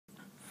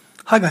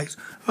Hi guys,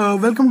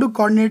 welcome to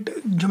coordinate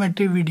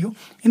geometry video.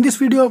 In this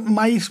video,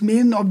 my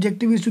main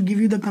objective is to give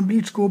you the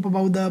complete scope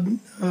about the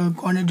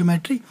coordinate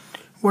geometry,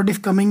 what is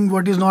coming,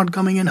 what is not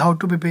coming, and how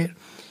to prepare.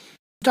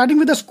 Starting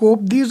with the scope,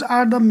 these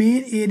are the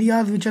main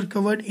areas which are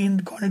covered in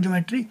coordinate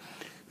geometry,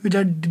 which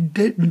are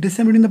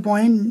distance between the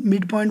point,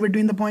 midpoint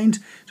between the points.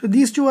 So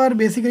these two are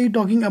basically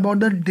talking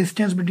about the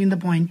distance between the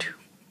point.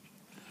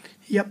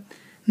 Yep.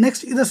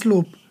 Next is the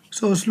slope.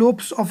 So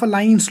slopes of a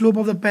line, slope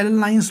of the parallel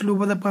line,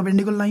 slope of the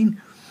perpendicular line.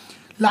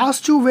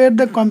 Last two where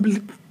the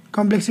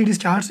complexity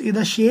starts is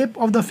the shape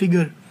of the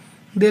figure.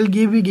 They'll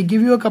give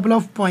you a couple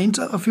of points,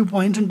 a few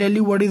points, and tell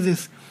you what is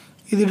this.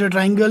 Is it a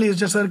triangle?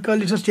 Is it a circle?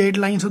 Is it a straight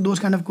line? So those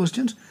kind of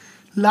questions.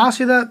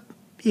 Last is the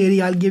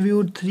area. I'll give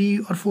you 3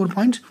 or 4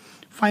 points.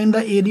 Find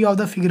the area of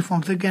the figure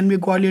form. So it can be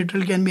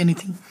quadrilateral, can be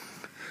anything.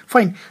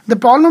 Fine. The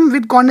problem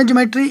with coordinate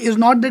geometry is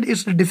not that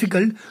it's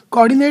difficult.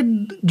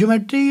 Coordinate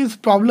geometry's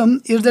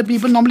problem is that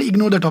people normally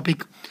ignore the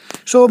topic.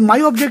 So my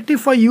objective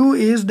for you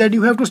is that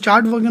you have to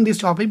start working on this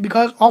topic,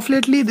 because of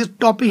lately this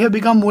topic has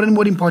become more and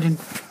more important.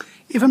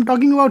 If I'm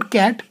talking about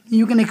CAT,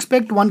 you can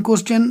expect one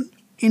question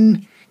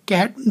in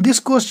CAT. This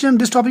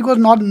topic was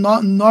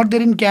not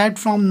there in CAT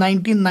from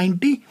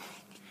 1990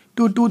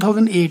 to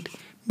 2008.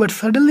 But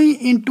suddenly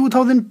in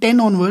 2010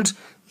 onwards,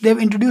 they have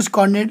introduced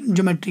coordinate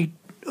geometry,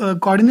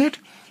 coordinate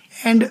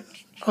and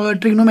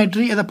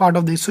trigonometry as a part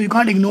of this. So you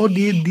can't ignore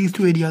these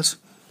two areas.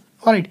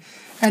 Alright.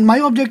 And my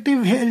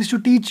objective here is to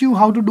teach you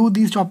how to do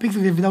these topics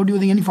without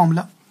using any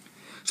formula.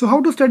 So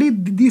how to study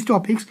these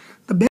topics?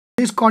 The best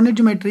is coordinate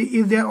geometry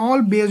is they're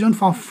all based on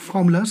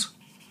formulas.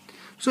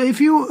 So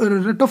if you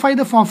rectify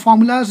the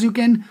formulas, you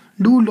can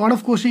do a lot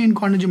of questions in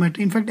coordinate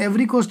geometry. In fact,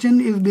 every question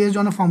is based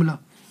on a formula.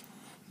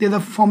 There's a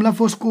formula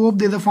for scope,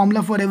 there's a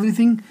formula for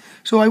everything.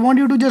 So I want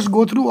you to just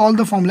go through all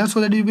the formulas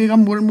so that you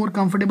become more and more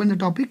comfortable in the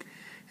topic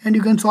and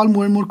you can solve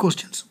more and more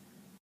questions.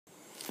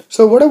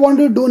 So what I want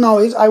you to do now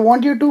is I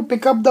want you to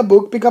pick up the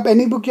book, pick up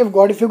any book you've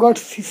got. If you've got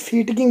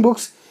Cetking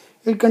books,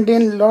 it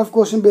contains a lot of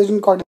questions based on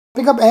coordinate.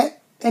 Pick up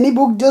any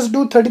book, just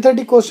do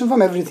 30 questions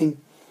from everything.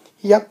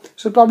 Yep.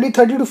 So probably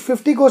 30 to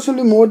 50 questions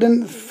will be more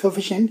than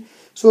sufficient.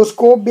 So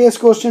scope based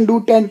question,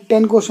 do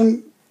 10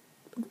 questions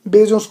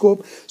based on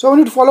scope. So I want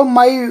you to follow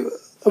my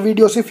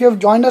videos. If you have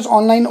joined us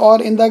online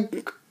or in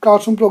the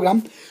classroom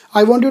program,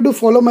 I want you to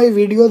follow my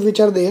videos which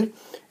are there.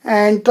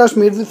 And trust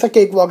me, it's a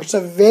cakewalk. It's a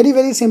very,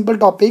 very simple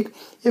topic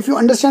if you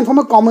understand from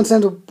a common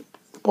sense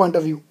point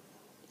of view.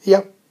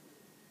 Yeah.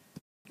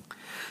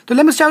 So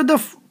let me start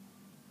with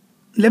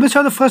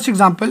the first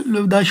example,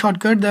 the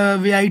shortcut, the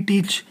way I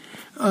teach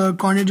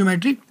coordinate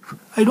geometry.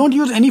 I don't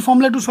use any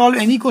formula to solve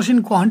any question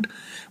in quant,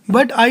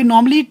 but I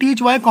normally teach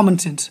via common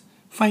sense.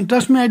 Fine,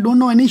 trust me, I don't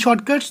know any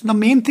shortcuts. The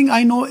main thing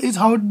I know is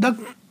how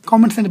the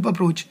common sense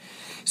approach.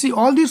 See,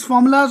 all these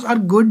formulas are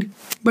good,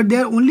 but they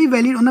are only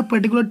valid on a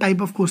particular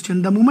type of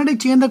question. The moment I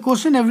change the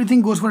question,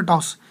 everything goes for a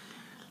toss.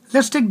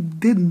 Let's take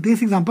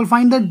this example.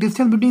 Find the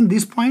distance between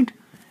this point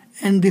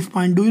and this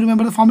point. Do you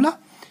remember the formula?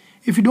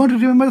 If you don't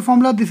remember the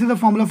formula, this is the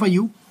formula for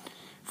you.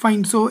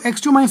 Fine. So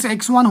x2 minus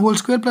x1 whole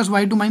square plus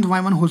y2 minus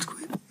y1 whole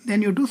square.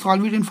 Then you have to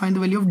solve it and find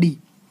the value of d.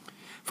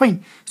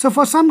 Fine. So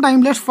for some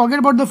time, let's forget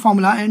about the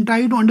formula and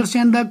try to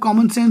understand the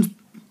common sense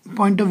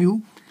point of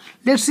view.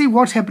 Let's see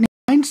what's happening.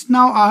 Points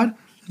now are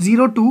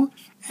 0, 2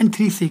 and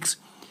 3, 6.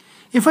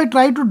 If I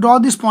try to draw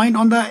this point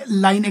on the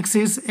line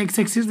axis,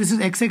 x-axis, this is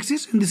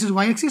x-axis and this is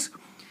y-axis.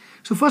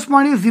 So first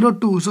point is 0,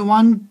 2. So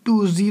 1,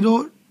 2,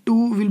 0,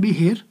 2 will be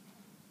here.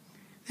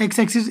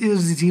 X-axis is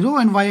 0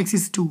 and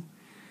y-axis is 2.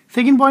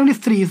 Second point is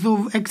 3.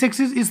 So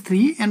x-axis is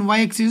 3 and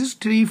y-axis is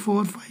 3,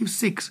 4, 5,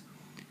 6.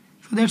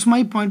 So that's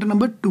my pointer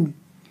number 2.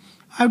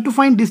 I have to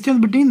find distance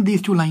between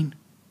these two lines.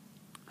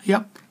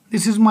 Yep.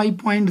 This is my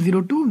point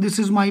 0, 2. This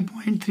is my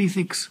point 3,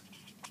 6.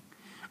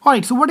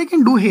 Alright, so what I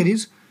can do here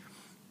is,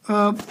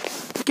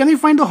 can I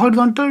find the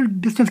horizontal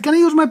distance? Can I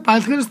use my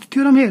Pythagoras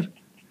theorem here?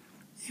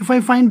 If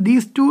I find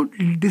these two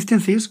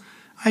distances,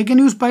 I can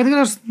use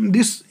Pythagoras.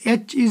 This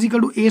h is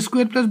equal to a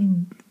square plus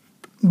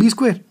b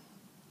square.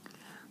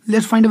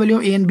 Let's find the value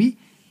of a and b.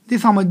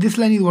 This how much? This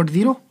line is what?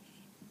 0.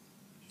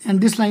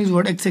 And this line is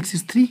what?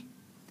 X-axis 3.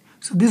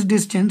 So this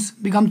distance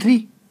become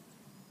 3.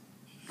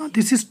 Now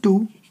this is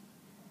 2.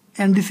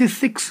 And this is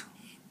 6.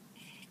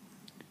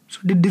 So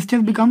the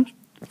distance becomes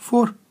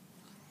 4.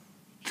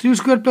 3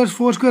 square plus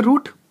 4 square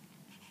root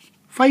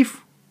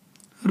 5.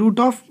 Root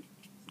of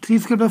 3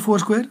 square plus 4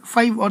 square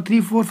 5, or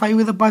 3, 4, 5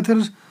 is the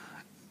Pythagoras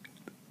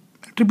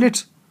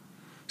triplets.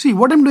 See,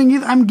 what I'm doing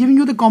is I'm giving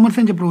you the common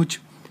sense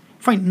approach.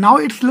 Fine. Now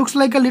it looks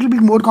like a little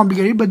bit more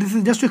complicated, but this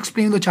is just to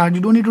explain the chart.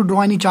 You don't need to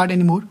draw any chart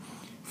anymore.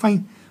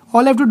 Fine.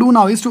 All I have to do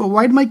now is to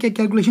avoid my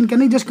calculation.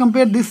 Can I just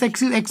compare this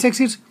axis,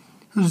 x-axis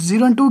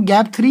 0 and 2,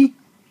 gap 3,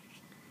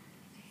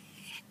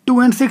 2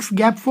 and 6,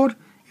 gap 4.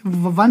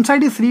 One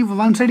side is 3,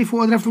 one side is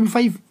 4, there have to be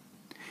 5.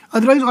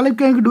 Otherwise, all I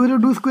can do is to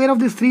do square of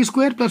this 3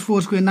 square plus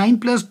 4 square. 9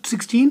 plus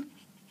 16,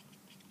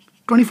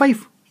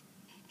 25.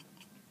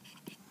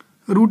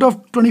 Root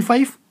of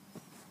 25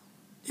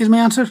 is my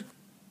answer.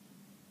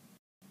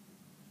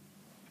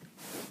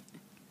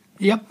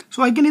 Yep.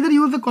 So I can either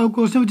use the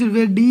question which is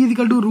where d is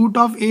equal to root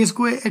of a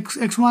square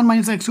x1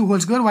 minus x2 whole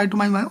square y2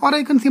 minus y, or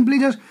I can simply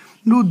just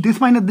do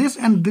this minus this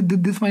and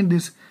this minus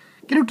this.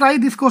 Can you try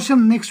this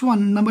question? Next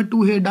one, number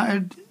 2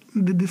 here,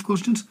 these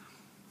questions.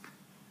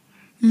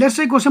 Let's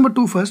say question number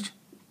 2 first.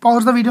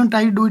 Pause the video and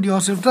try to do it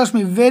yourself. Trust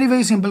me,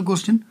 very simple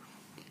question.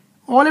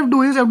 All I have to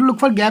do is I have to look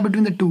for gap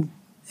between the two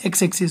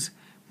x-axis.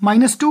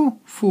 -2,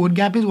 4.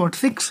 Gap is what?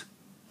 6,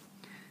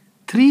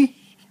 3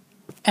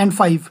 and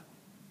 5.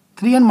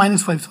 3 and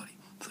minus 5, sorry.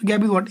 So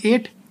gap is what?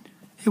 8.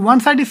 If one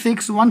side is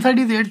 6, one side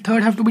is 8,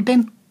 third have to be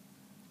 10.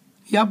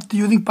 Yep,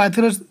 using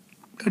Pythagoras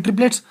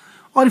triplets.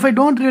 Or if I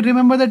don't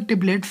remember the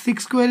triplet,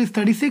 6 square is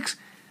 36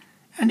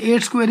 and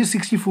 8 square is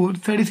 64.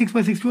 36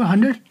 by 64,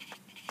 100.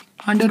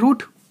 Under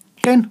root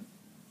 10.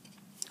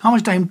 How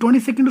much time? 20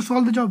 seconds to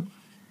solve the job.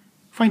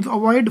 Fine, so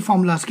avoid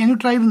formulas. Can you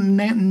try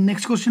the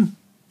next question?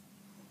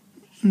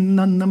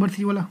 Number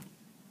 3 wala.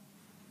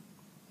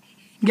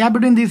 Gap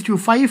between these two,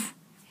 5.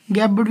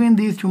 Gap between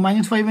these two,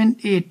 -5 and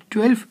 8,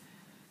 12.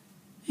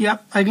 Yeah,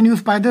 I can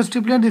use Pythagoras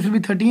triplet. This will be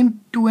 13,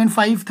 2 and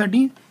 5,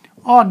 13.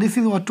 Or this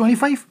is what?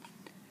 25.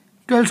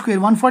 12 square,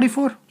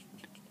 144.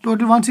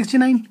 Total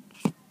 169,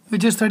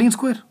 which is 13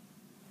 square.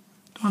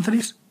 The answer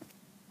is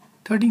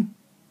 13.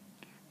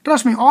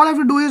 Trust me, all I have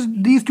to do is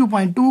these 2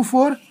 points, 2,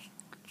 4,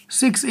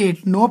 6,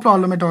 8. No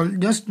problem at all.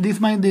 Just this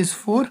minus this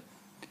 4.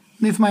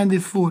 This minus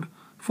this 4.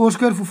 4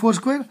 square for 4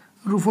 square.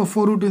 Root for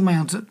 4 root is my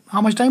answer.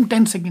 How much time?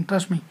 10 seconds.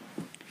 Trust me.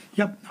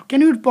 Yep.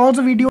 Can you pause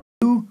the video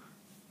to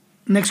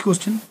next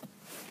question?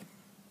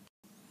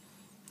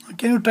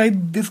 Can you try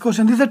this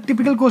question? This is a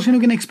typical question you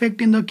can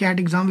expect in the CAT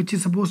exam, which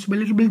is supposed to be a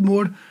little bit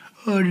more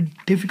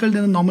difficult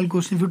than a normal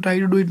question if you try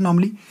to do it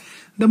normally.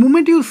 The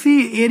moment you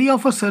see area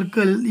of a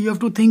circle, you have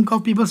to think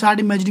of, people start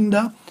imagining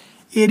the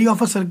area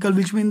of a circle,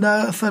 which means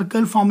the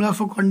circle formula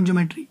for coordinate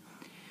geometry.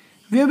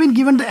 We have been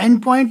given the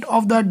endpoint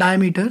of the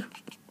diameter.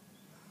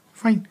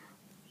 Fine.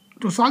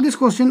 To solve this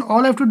question,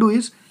 all I have to do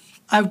is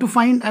I have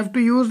to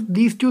use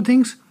these two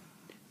things,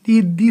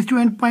 these two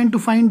endpoints to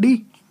find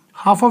d.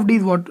 Half of d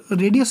is what?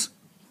 Radius.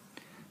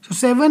 So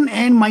 7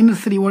 and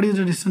 -3, what is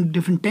the distance?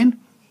 Different 10.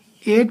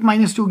 8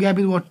 minus 2, gap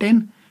is what?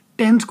 10.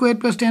 10 square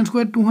plus 10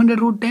 square,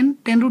 200 root 10,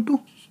 10 root 2.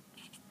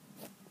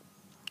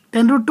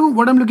 10 root 2,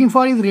 what I'm looking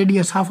for is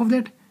radius, half of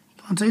that.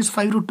 The answer is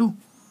 5 root 2.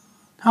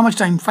 How much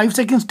time? 5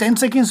 seconds, 10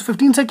 seconds,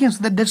 15 seconds,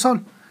 that's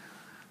all.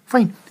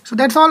 Fine. So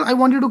that's all I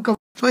wanted to cover.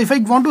 So if I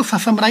want to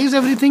summarize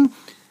everything,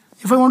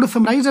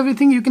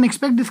 you can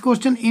expect this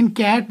question in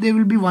CAT, there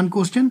will be one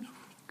question.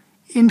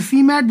 In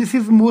CMAT, this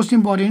is most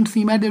important.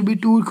 CMAT, there will be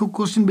 2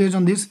 questions based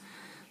on this.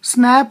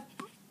 SNAP,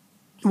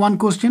 1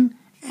 question.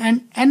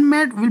 And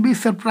NMAT will be,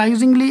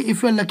 surprisingly,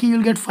 if you're lucky,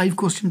 you'll get 5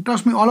 questions.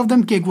 Trust me, all of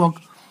them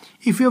cakewalk.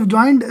 If you have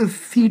joined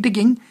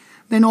Cetking,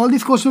 then all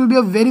these questions will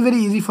be very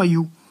easy for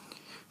you.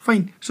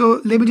 Fine.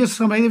 So let me just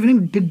summarize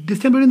everything.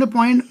 Distance between the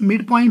point,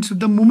 midpoints.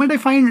 The moment I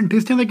find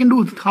distance, I can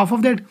do half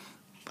of that.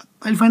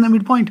 I'll find the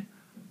midpoint.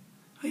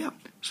 Yeah.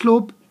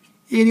 Slope,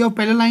 area of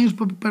parallel lines,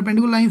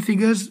 perpendicular lines,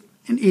 figures,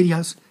 and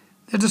areas.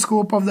 That's the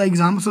scope of the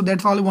exam. So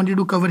that's all I wanted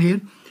to cover here.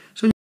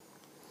 So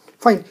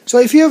fine. So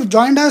if you have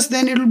joined us,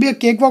 then it will be a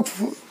cakewalk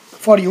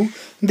for you.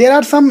 There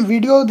are some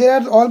videos. There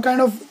are all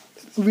kind of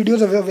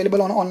videos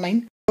available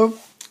online. So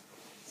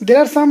there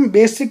are some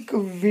basic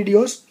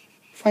videos.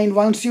 Fine.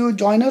 Once you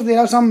join us, there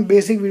are some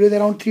basic videos,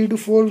 around 3 to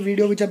 4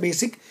 videos which are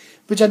basic,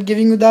 which are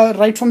giving you the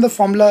right from the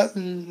formula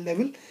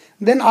level.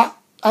 Then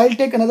I'll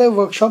take another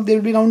workshop. There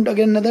will be around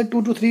again another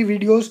 2 to 3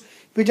 videos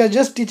which are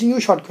just teaching you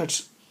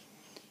shortcuts.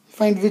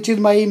 Fine, which is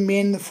my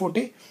main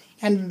forte,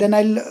 and then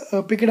I'll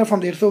pick it up from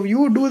there. So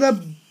you do the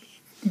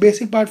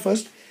basic part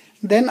first,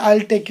 then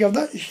I'll take care of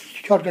the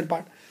shortcut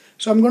part.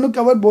 So I'm going to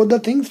cover both the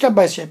things step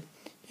by step.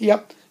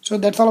 Yep. So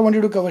that's all I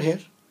wanted to cover here.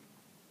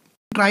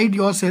 Try it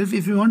yourself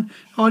if you want,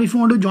 or if you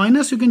want to join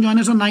us, you can join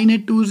us on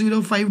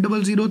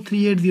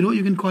 9820500380.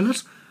 You can call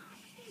us,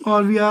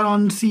 or we are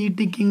on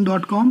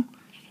cetking.com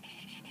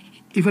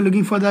if you're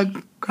looking for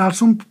the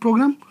classroom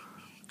program,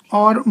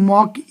 or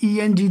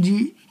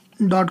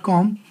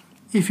mockengg.com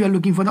if you are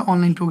looking for the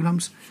online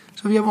programs.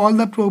 So we have all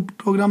the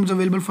programs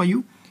available for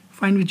you,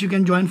 find which you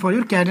can join for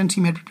your CAT and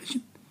CMAT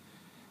preparation.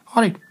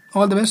 Alright,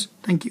 all the best.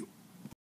 Thank you.